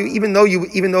patters you, even though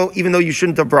you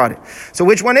shouldn't have brought it. So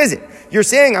which one is it? You're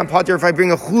saying I'm pater if I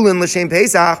bring a chulin L'Shem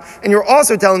Pesach, and you're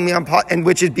also telling me I'm pater, and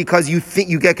which is because you think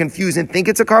you get confused and think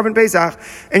it's a carbon Pesach,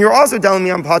 and you're also telling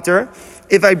me I'm pater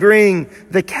if I bring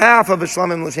the calf of a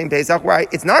shlamim L'Shem Pesach, where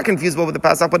it's not confusable with the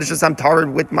Pesach, but it's just I'm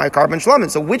tared with my carbon shlamim.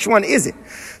 So which one is it?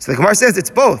 So the Gemara says it's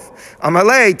both.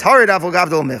 Amalei tared avol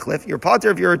gavdol michlif. You're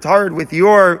pater if you're tared with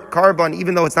your carbon,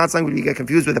 even though it's not something you get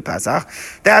confused with the Pesach.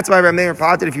 That's why Rameir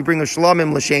pater if you bring a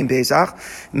shlamim L'Shem Pesach.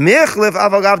 Michlif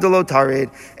avol gavdol tared.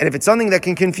 And if it's something that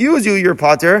can confuse you, you're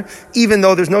pater, even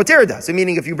though there's no terda. So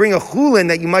meaning if you bring a chulin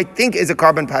that you might think is a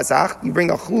carbon Pesach, you bring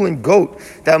a chulin goat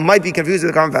that might be confused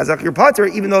with a carbon Pesach, you're pater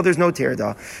even though there's no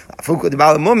terda.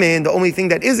 The only thing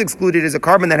that is excluded is a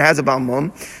carbon that has a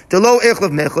balmum.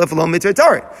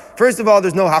 First of all,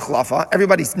 there's no hachlafa.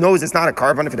 Everybody knows it's not a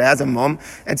carbon if it has a mum.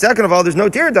 And second of all, there's no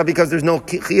terda because there's no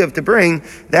chiyuv to bring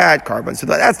that carbon. So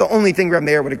that's the only thing Rav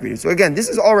Meir would agree to. So again, this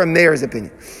is all Rav Meir's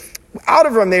opinion. Out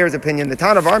of Rav Meir's opinion, the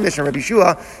Tan of our Mishnah, Rabbi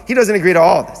Shua, he doesn't agree to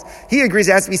all of this. He agrees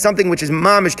it has to be something which is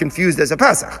mamish confused as a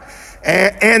Pesach.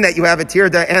 And that you have a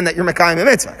tirda, and that you're mekayim a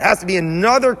mitzvah. It has to be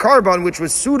another carbon which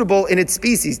was suitable in its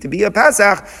species to be a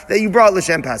Pesach that you brought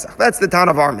L'Shem Pesach. That's the Tan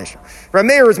of our Mishnah. Rav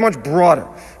Meir is much broader.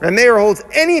 Rav Meir holds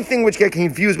anything which get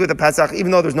confused with a Pesach,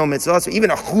 even though there's no mitzvah. So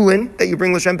even a chulin that you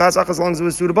bring L'Shem Pesach as long as it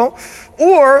was suitable,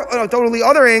 or on a totally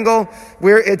other angle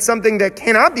where it's something that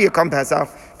cannot be a Kam Pesach,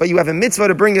 but you have a mitzvah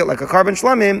to bring it, like a carbon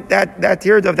shlamim. That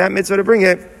tirda of that mitzvah to bring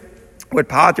it would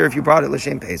pater if you brought it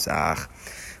L'Shem Pesach.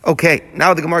 Okay,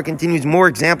 now the Gemara continues more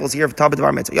examples here of Tabbat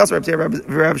Var Mitzvah. Yasser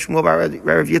Rav Shmuel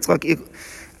Rav Yitzchak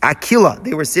Akila.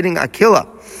 They were sitting Akila.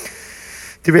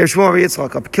 The Rav Shmuel Bar Yitzchak,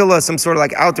 Akila, some sort of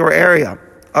like outdoor area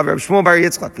of Rav Shmuel Bar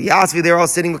Yitzchak. Yasvi, they were all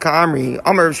sitting with Ka'amri.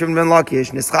 Amar Rav Shimon ben Lakish.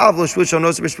 Nischav lo shvush al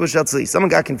noser b'shvush al tzli. Someone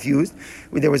got confused.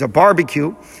 There was a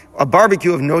barbecue of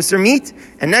noser meat,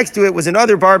 and next to it was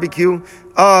another barbecue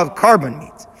of carbon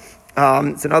meat.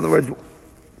 So in other words,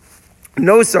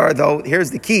 Nosar, though,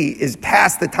 here's the key, is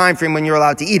past the time frame when you're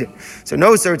allowed to eat it. So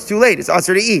Nosar, it's too late. It's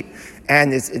usher to eat.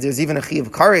 And there's even a chi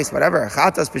of kares, whatever, a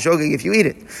chatas peshogeg if you eat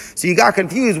it. So you got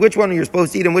confused which one you're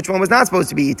supposed to eat and which one was not supposed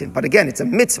to be eaten. But again, it's a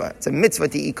mitzvah. It's a mitzvah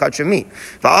to eat kosher meat.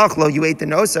 Va'achlo, you ate the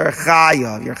Nosar,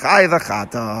 chayav. You're chayav a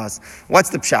chatas. What's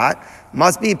the pshat?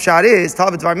 Must be pshat is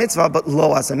Tabbat Var Mitzvah, but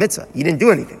lo asa mitzvah. You didn't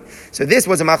do anything. So this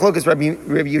was a machlokas Rabbi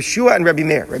Yeshua and Rabbi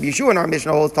Meir. Rabbi Yeshua in our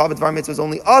Mishnah holds Tabbat Var Mitzvah is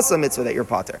only asa mitzvah that you're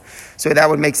pater. So that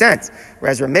would make sense.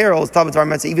 Whereas Rabbi Meir holds Tabbat Var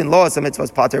Mitzvah, even lo asa mitzvah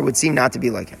is pater, would seem not to be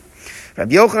like him.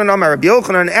 Rabbi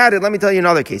Yochanan added, let me tell you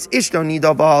another case. Ishto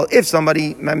nida baal, if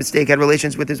somebody, by mistake, had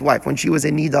relations with his wife when she was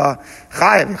a nida,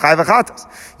 chayav achatas.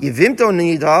 Yivimto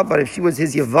nida, but if she was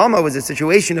his yavama, was a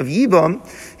situation of yibam,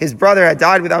 his brother had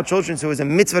died without children, so it was a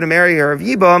mitzvah to marry her of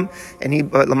yibam, and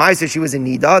lamaisa she was a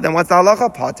nida, then what's the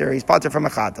halacha? Pater, he's pater from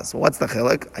achatas. So what's the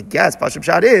chiluk? I guess Pashab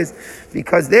Shad is,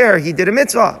 because there he did a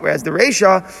mitzvah, whereas the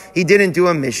Reisha, he didn't do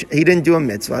a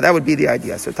mitzvah. That would be the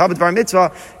idea. So Tabbat Var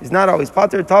Mitzvah is not always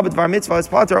pater, Tabbat Var Mitzvah is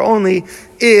pater only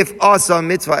if asa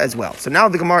mitzvah as well. So now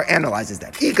the Gemara analyzes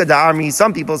that.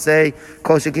 Some people say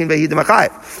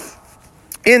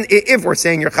if we're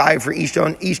saying you're chayav for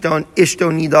ishton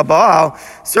nida baal,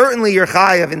 certainly you're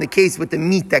chayav in the case with the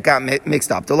meat that got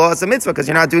mixed up. The law is a mitzvah because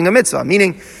you're not doing a mitzvah.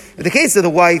 Meaning, in the case of the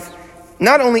wife,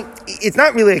 not only, it's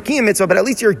not really a kiyum mitzvah, but at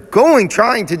least you're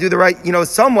trying to do the right,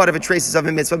 somewhat of a traces of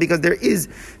a mitzvah because there is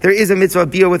a mitzvah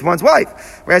bia with one's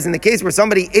wife. Whereas in the case where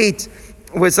somebody ate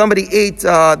the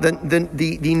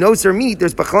noser meat,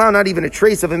 there's b'chala not even a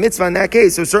trace of a mitzvah in that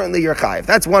case, so certainly you're chayiv.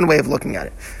 That's one way of looking at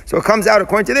it. So it comes out,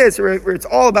 according to this, where it's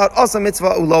all about asa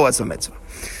mitzvah, ulo asa mitzvah.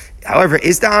 However,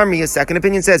 Istamri, a second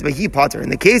opinion says, but he potter. In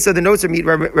the case of the noser meat,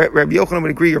 Rabbi Yochanan would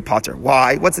agree you're potter.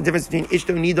 Why? What's the difference between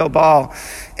ishto nido baal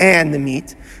and the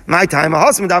meat? My time, in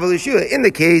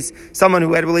the case, someone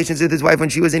who had relations with his wife when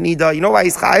she was in nida, you know why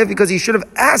he's chayiv? Because he should have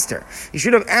asked her. He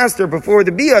should have asked her before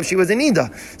the bia if she was in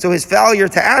nida. So his failure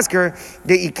to ask her,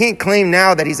 that you can't claim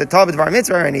now that he's a tabbat var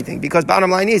mitzvah or anything, because bottom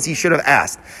line is he should have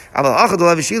asked.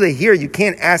 Here, you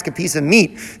can't ask a piece of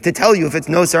meat to tell you if it's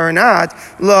noser or not.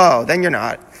 Lo, then you're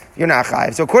not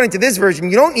chayiv. So according to this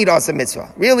version, you don't need asa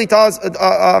mitzvah. Really,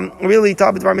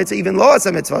 tabbat var mitzvah, even lo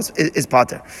asa mitzvah is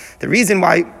pater. The reason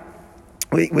why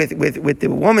with the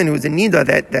woman who's in nida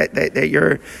that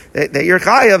you're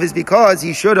chayav is because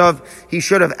he should have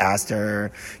asked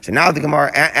her. So now the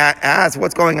Gemara asks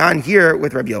what's going on here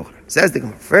with Rabbi Yochanan. Says the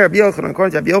Gemara. For Rabbi Yochanan,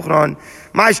 according to Rabbi Yochanan,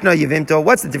 Ma'ishna Yevimto.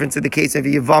 What's the difference in the case of a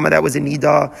Yevama that was a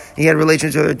Nida? He had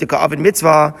relations with her to Ka'avid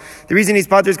mitzvah. The reason he's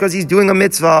patur is because he's doing a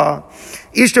mitzvah.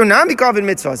 Ishto Nami Ka'avid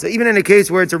mitzvah. So even in a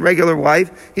case where it's a regular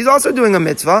wife, he's also doing a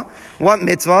mitzvah. What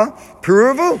mitzvah?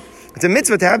 Peruvu. It's a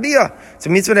mitzvah to have biyah. It's a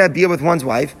mitzvah to have biyah with one's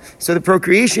wife. So the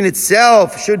procreation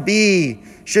itself should be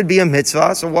a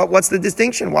mitzvah. So what's the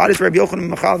distinction? Why does Rabbi Yochanan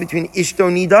machal between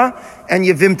Ishto Nida and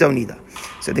Yevimto Nida?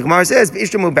 So the Gemara says,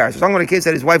 Ishto Mubarak. We're talking about a case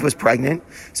that his wife was pregnant.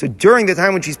 So during the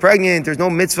time when she's pregnant, there's no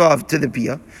mitzvah to the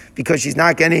biyah because she's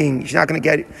not going to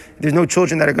get, there's no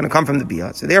children that are going to come from the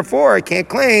biyah. So therefore, I can't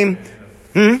claim.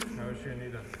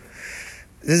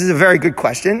 This is a very good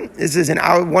question. This is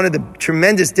one of the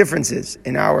tremendous differences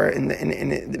in the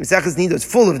Maseches Nida is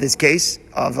full of this case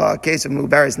of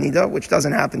Mubarak's Nida, which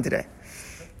doesn't happen today.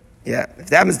 Yeah, if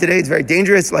it happens today, it's very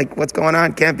dangerous. Like what's going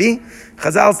on can't be.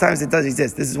 Chazal's times it does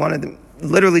exist. This is one of the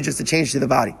literally just a change to the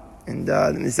body, and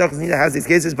the Maseches Nida has these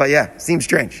cases. But yeah, seems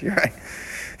strange. You're right.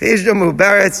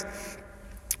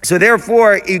 So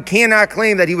therefore, you cannot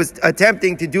claim that he was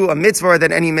attempting to do a mitzvah or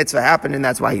that any mitzvah happened, and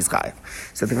that's why he's chayav.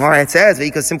 So the Gemara says,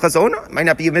 because simchas ona, it might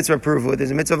not be a mitzvah proof.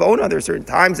 There's a mitzvah of ona. There are certain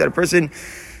times that a person,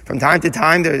 from time to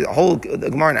time, the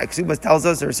Gemara in Aksubas tells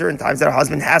us there are certain times that a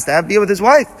husband has to have biyah with his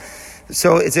wife.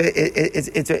 So it's a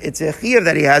chiyuv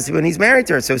that he has when he's married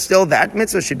to her. So still that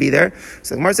mitzvah should be there.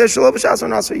 So the Gemara says shalom b'shas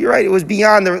on also. You're right. It was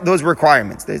beyond those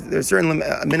requirements. There's certain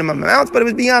minimum amounts, but it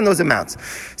was beyond those amounts.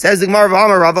 Says the Gemara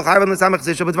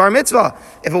mitzvah.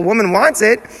 If a woman wants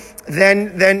it,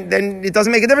 then it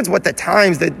doesn't make a difference what the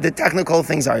times, the technical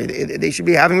things are. They should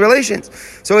be having relations.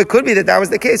 So it could be that was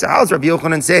the case. So how does Rabbi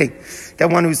Yochanan say that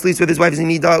one who sleeps with his wife is in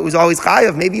nida who's always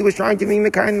chayav? Maybe he was trying to be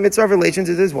the kind of mitzvah of relations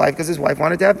with his wife because his wife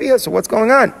wanted to have biyah. So what's going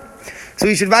on? So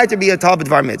he should weiter be a tal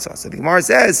b'dvar mitzvah. So the Gemara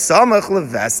says, samach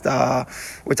levesta.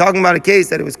 We're talking about a case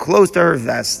that it was close to her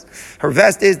vest. Her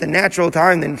vest is the natural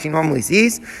time that she normally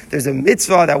sees. There's a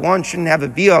mitzvah that one shouldn't have a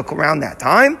biyah around that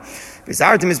time. That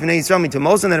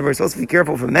we're supposed to be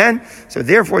careful for men. So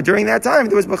therefore, during that time,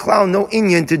 there was b'chlal no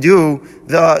inyan to do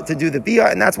the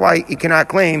biyah, and that's why he cannot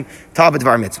claim tal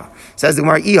b'dvar mitzvah. Says the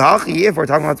Gemara, if we're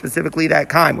talking about specifically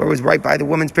that time where it was right by the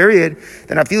woman's period,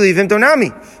 then afilu yivim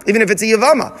tonami, even if it's a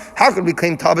yavama, how could we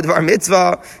claim tal b'dvar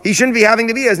mitzvah? He shouldn't be having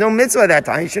the biyah. There's no mitzvah at that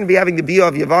time. He shouldn't be having the biyah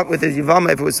of yavama with his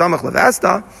yavama if it was samach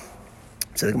levasta.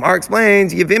 So the Gemara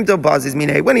explains, Yevimto bazis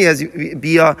mine. When he has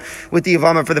biyah with the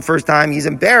Yavama for the first time, he's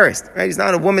embarrassed, right? He's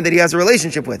not a woman that he has a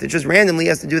relationship with. It's just randomly he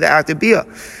has to do the act of biyah.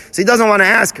 So he doesn't want to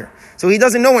ask her. So he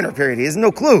doesn't know in her period. He has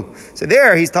no clue. So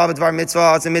there, he's tal b'dvar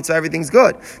mitzvah. It's a mitzvah. Everything's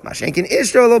good. Mashenkin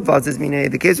ishto lo bazis mine.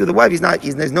 The case with the wife, he's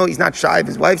not shy of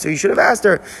his wife. So he should have asked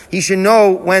her. He should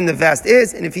know when the vest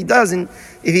is. And if he didn't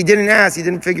ask, he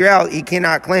didn't figure out, he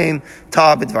cannot claim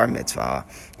tal b'dvar mitzvah.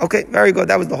 Okay, very good.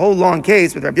 That was the whole long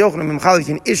case with Rabbi Yochanan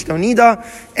between Ishto Nida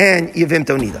and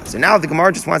Yevimto Nida. So now the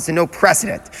Gemara just wants to know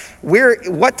precedent.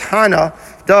 What Tana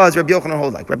does Rabbi Yochanan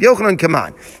hold like? Rabbi Yochanan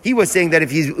Kaman. He was saying that if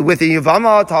he's with a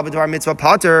Yavama, tal b'dvar mitzvah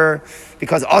pater,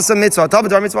 because asa mitzvah, tal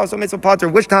b'dvar mitzvah, asa mitzvah pater,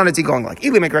 which Tana is he going like?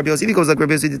 If he goes like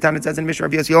Rabbi Yossi, the Tana says in Mishnah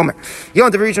Rabbi Yossi Omer.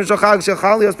 If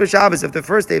the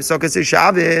first day of Sukkot is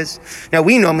Shabbos, now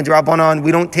we know Midrabanan,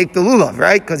 we don't take the lulav,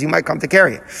 right? Because you might come to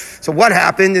carry it. So what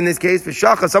happened in this case?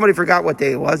 Somebody forgot what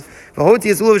day it was. He carried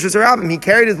his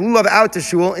lulav out to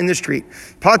shul in the street.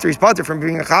 He's pater from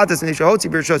being a chatas and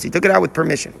he took it out with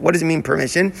permission. What does it mean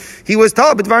permission? He was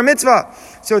tal b'dvar mitzvah.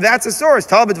 So that's a source.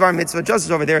 Tal b'dvar mitzvah. Just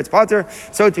as over there it's pater.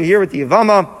 So to here with the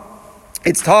Yavama,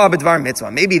 it's tal b'dvar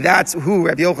mitzvah. Maybe that's who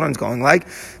Rabbi Yochanan is going like,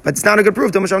 but it's not a good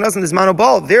proof. There's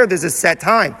a set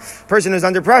time. Person is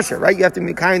under pressure, right? You have to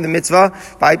be carrying the mitzvah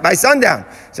by sundown.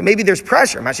 So maybe there's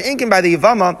pressure. Masha'inkin by the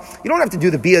Yavama, you don't have to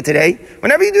do the biyah today.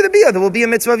 Whenever you do the biyah, there will be a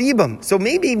mitzvah of yibam. So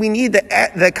maybe we need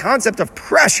the concept of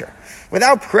pressure.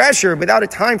 Without pressure, without a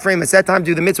time frame, a set time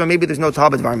to do the mitzvah, maybe there's no tal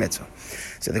b'dvar mitzvah.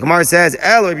 So the Gemara says,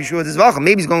 Rabbi Yeshua Zvachim.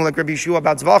 Maybe he's going like Rabbi Yeshua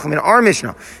about Zvachim in our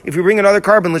Mishnah. If you bring another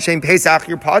carbon, l'shem Pesach,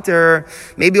 your pater.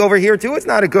 Maybe over here too, it's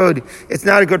not a good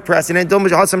precedent.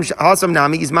 Hasam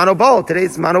nami is manobal. Today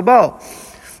it's manobal.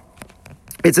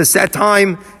 It's a set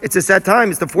time. It's the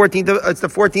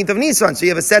 14th of Nisan. So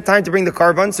you have a set time to bring the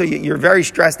carbon. So you're very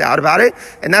stressed out about it,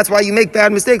 and that's why you make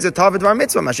bad mistakes. A tal b'dvar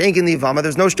mitzvah. Mashenkin l'ivama.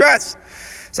 There's no stress.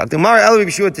 So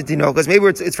because maybe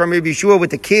it's from Rabbi Yeshua with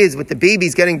the kids, with the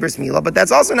babies getting bris milah, but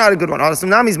that's also not a good one. Because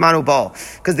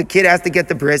the kid has to get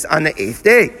the bris on the 8th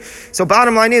day. So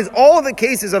bottom line is, all the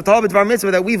cases of tal b'dvar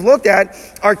mitzvah that we've looked at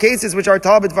are cases which are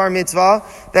tal b'dvar mitzvah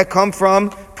that come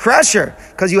from pressure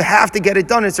because you have to get it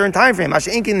done in a certain time frame.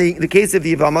 In the case of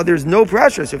the Yavama, there's no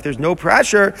pressure. So if there's no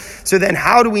pressure, so then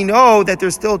how do we know that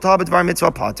there's still Tal B'Dvar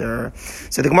Mitzvah Pater?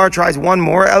 So the Gemara tries one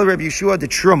more. El Reb Yeshua de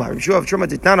Truma. Reb Yeshua of Truma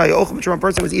did not know a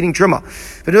person was eating Truma.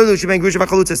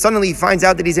 Suddenly he finds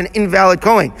out that he's an invalid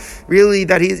Kohen. Really,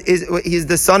 that he's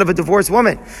the son of a divorced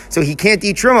woman. So he can't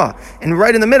eat Truma. And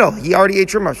right in the middle, he already ate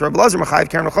Truma. So Reb Lazar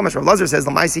Machayev Karen Chomesh. Reb Lazar says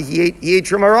Lamaisi he ate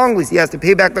Truma wrongly. So he has to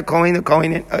pay back the Kohen,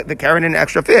 the Karen an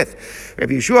extra fifth. Reb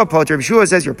Yeshua Potter. Reb Yeshua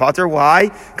says you're Potter. Why?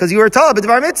 Because you were Tal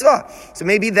B'Dvar Mitzvah. So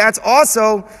maybe that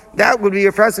would be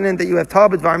a precedent that you have Tal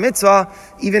B'Dvar Mitzvah,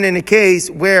 even in a case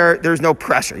where there's no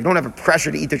pressure. You don't have a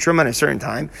pressure to eat the Truma at a certain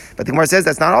time. But the Gemara says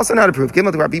that's also not a proof. It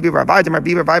was Truma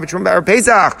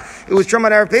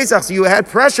at Erev Pesach, so you had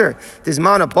pressure. There's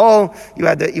man a bowl. You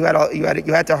had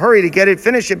to hurry to get it,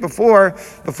 finish it before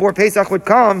Pesach would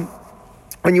come,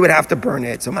 when you would have to burn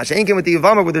it. So Masha'inkin with the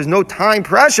Yavama, where there's no time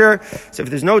pressure. So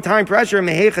if there's no time pressure,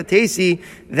 Mehecha Tesi,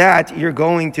 that you're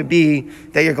going to be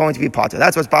Pater.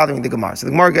 That's what's bothering the Gemara. So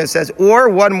the Gemara says, or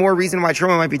one more reason why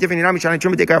Truma might be different.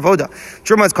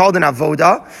 Truma is called an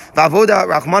Avoda. V'Avoda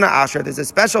Rachmana Asher. There's a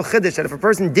special Chiddush that if a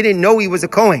person didn't know he was a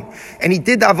Kohen, and he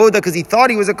did the Avoda because he thought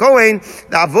he was a Kohen,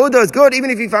 the Avoda is good, even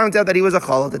if he found out that he was a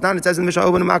Chalal. The Tan, it says in the Mishnah,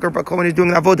 Oben Makar, a Kohen is doing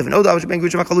the Avoda.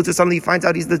 Suddenly he finds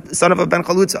out he's the son of a Ben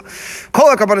Chalutza.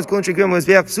 The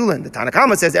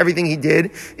Tanakama says everything he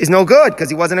did is no good because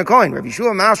he wasn't a Kohen. Rabbi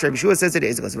Yeshua Mash, Rabbi Yeshua says it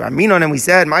is. Because Raminon, and we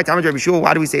said, my time of Rabbi Yeshua,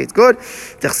 why do we say it's good?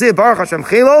 So it's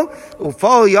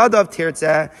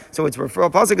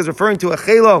Pasuk is referring to a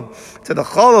chelo, to the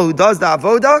cholo who does the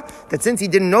avoda, that since he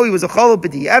didn't know he was a cholo,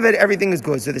 but the evid, everything is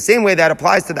good. So the same way that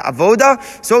applies to the avoda,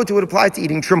 so too it applies to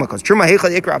eating truma. Because truma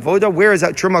heichad ikra avoda, where is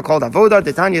that truma called avoda?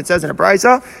 The Tanya, it says in a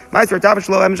brisa, Ma'aser Tarfon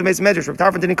shelo emes beis medrash. Rav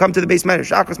Tarfon didn't come to the beis medrash.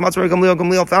 Shachas matzor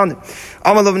Gamliel found him.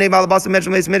 Amal lo v'nei balabasa medrash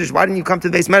beis medrash. Why didn't you come to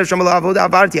the beis medrash? Amal lo avoda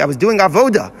avarti. I was doing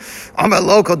avoda. Amal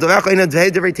lo kol dovecha ina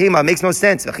dvei devrei tema. Makes no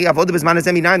sense. V'chi avoda b'zman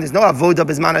hazeh minayin. There's no avoda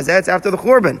b'zman hazeh. It's after the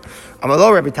churban. Amal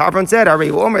lo Rabbi Tarfon said,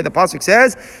 Arei Omer. The pasuk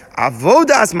says,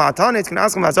 avodas matanis can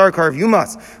ask him azar karav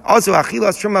yumas. Also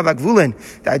achilas truma v'gvulin.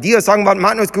 The idea is talking about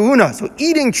matnos kahuna. So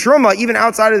eating truma even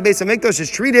outside of the Beis Hamikdash is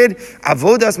treated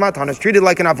avodas matanis, treated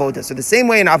like an avoda. So the same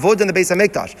way an avoda in the Beis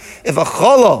Hamikdash. If a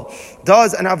cholol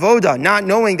does an avoda not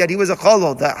knowing that he was a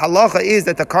cholol, the halacha is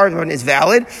that the carbon is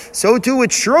valid. So too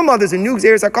with truma, there's a new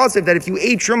gzeres hakosef that if you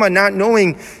ate truma not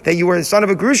knowing that you were the son of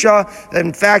a grusha, then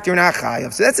in fact you're not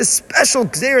chayav. So that's a special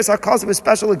gzeres hakosef, a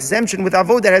special exemption with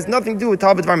avoda that has nothing to do with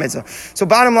Tal B'Dvar Mitzvah. So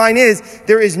bottom line is,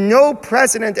 there is no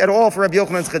precedent at all for Rabbi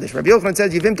Yochanan's Chiddush. Rabbi Yochanan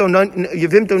says, Yevimto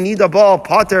nida bal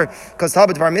pater because Tal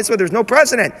B'Dvar Mitzvah. There's no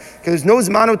precedent because there's no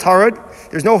zmano tarud.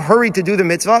 There's no hurry to do the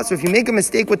mitzvah. So if you make a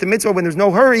mistake with the mitzvah when there's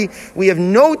no hurry, we have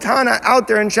no Tana out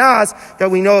there in Shas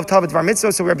that we know of Tal B'Dvar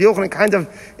Mitzvah. So Rabbi Yochanan kind of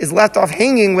is left off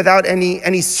hanging without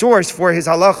any source for his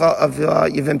halacha of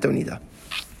Yevimto nida.